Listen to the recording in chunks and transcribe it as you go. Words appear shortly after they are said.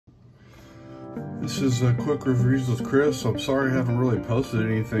This is a quick reviews with Chris. I'm sorry I haven't really posted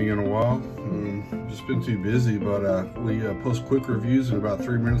anything in a while. Just been too busy, but we post quick reviews in about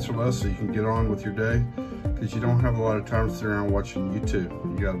 3 minutes or less so you can get on with your day, because you don't have a lot of time to sit around watching YouTube.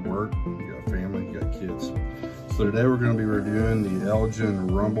 You got work, you got family, you got kids. So today we're going to be reviewing the Elgin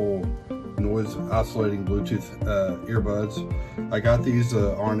Rumble Noise-Canceling Bluetooth earbuds. I got these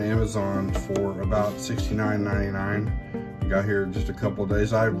on Amazon for about $69.99. Got here just a couple of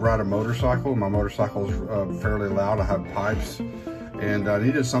days. I ride a motorcycle. My motorcycle is fairly loud. I have pipes, and I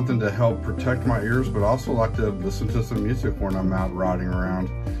needed something to help protect my ears, but also like to listen to some music when I'm out riding around.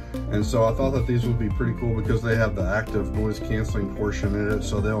 And so I thought that these would be pretty cool because they have the active noise canceling portion in it,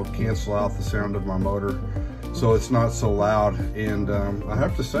 so they'll cancel out the sound of my motor, so it's not so loud. And I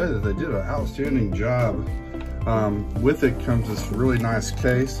have to say that they did an outstanding job. With it comes this really nice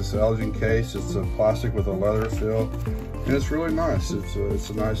case, this Elgin case. It's a plastic with a leather feel, and it's really nice.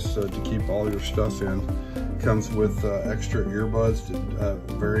 It's nice to keep all your stuff in. It comes with extra earbuds,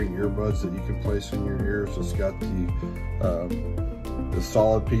 varying earbuds that you can place in your ears. It's got the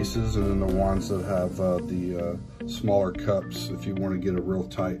solid pieces, and then the ones that have the smaller cups if you want to get a real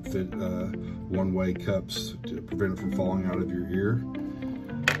tight fit one-way cups to prevent it from falling out of your ear.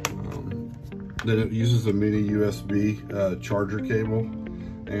 Then it uses a mini USB charger cable.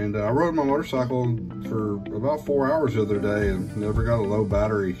 And I rode my motorcycle for about 4 hours the other day and never got a low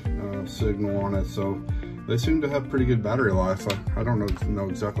battery signal on it. So they seem to have pretty good battery life. I don't know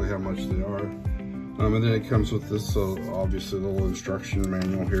exactly how much they are. And then it comes with this obviously little instruction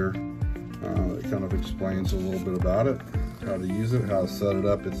manual here. It kind of explains a little bit about it, how to use it, how to set it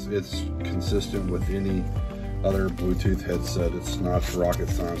up. It's consistent with any other Bluetooth headset. It's not rocket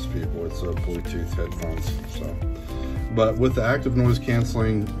science, people. It's a Bluetooth headphones. So, but with the active noise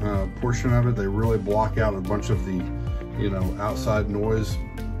canceling portion of it, they really block out a bunch of the, outside noise.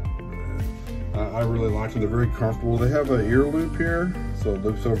 I really like them. They're very comfortable. They have an ear loop here, so it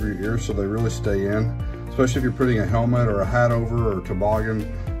loops over your ears, so they really stay in. Especially if you're putting a helmet or a hat over or a toboggan,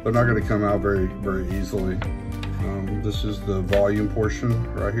 they're not going to come out very, very easily. This is the volume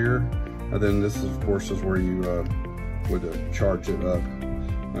portion right here. And then this, of course, is where you would charge it up,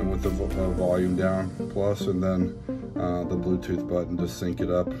 and with the volume down plus, and then the Bluetooth button to sync it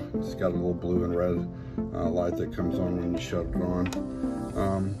up. It's got a little blue and red light that comes on when you shut it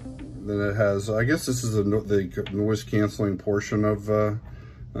on. Then it has, I guess this is the noise canceling portion of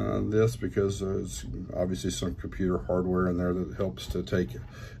this, because it's obviously some computer hardware in there that helps to take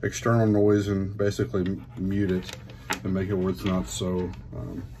external noise and basically mute it and make it where it's not so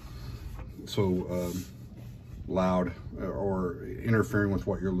loud or interfering with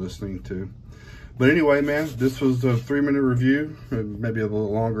what you're listening to. But anyway, man, this was a 3-minute review, maybe a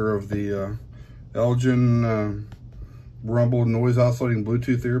little longer, of the Elgin Rumble Noise-Canceling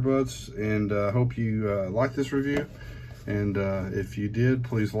Bluetooth earbuds. And I hope you like this review. And if you did,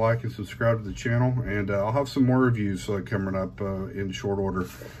 please like and subscribe to the channel. And I'll have some more reviews coming up in short order.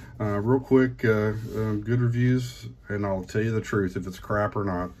 Real quick, good reviews, and I'll tell you the truth if it's crap or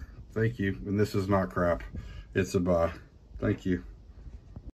not. Thank you. And this is not crap. It's a buy. Thank you.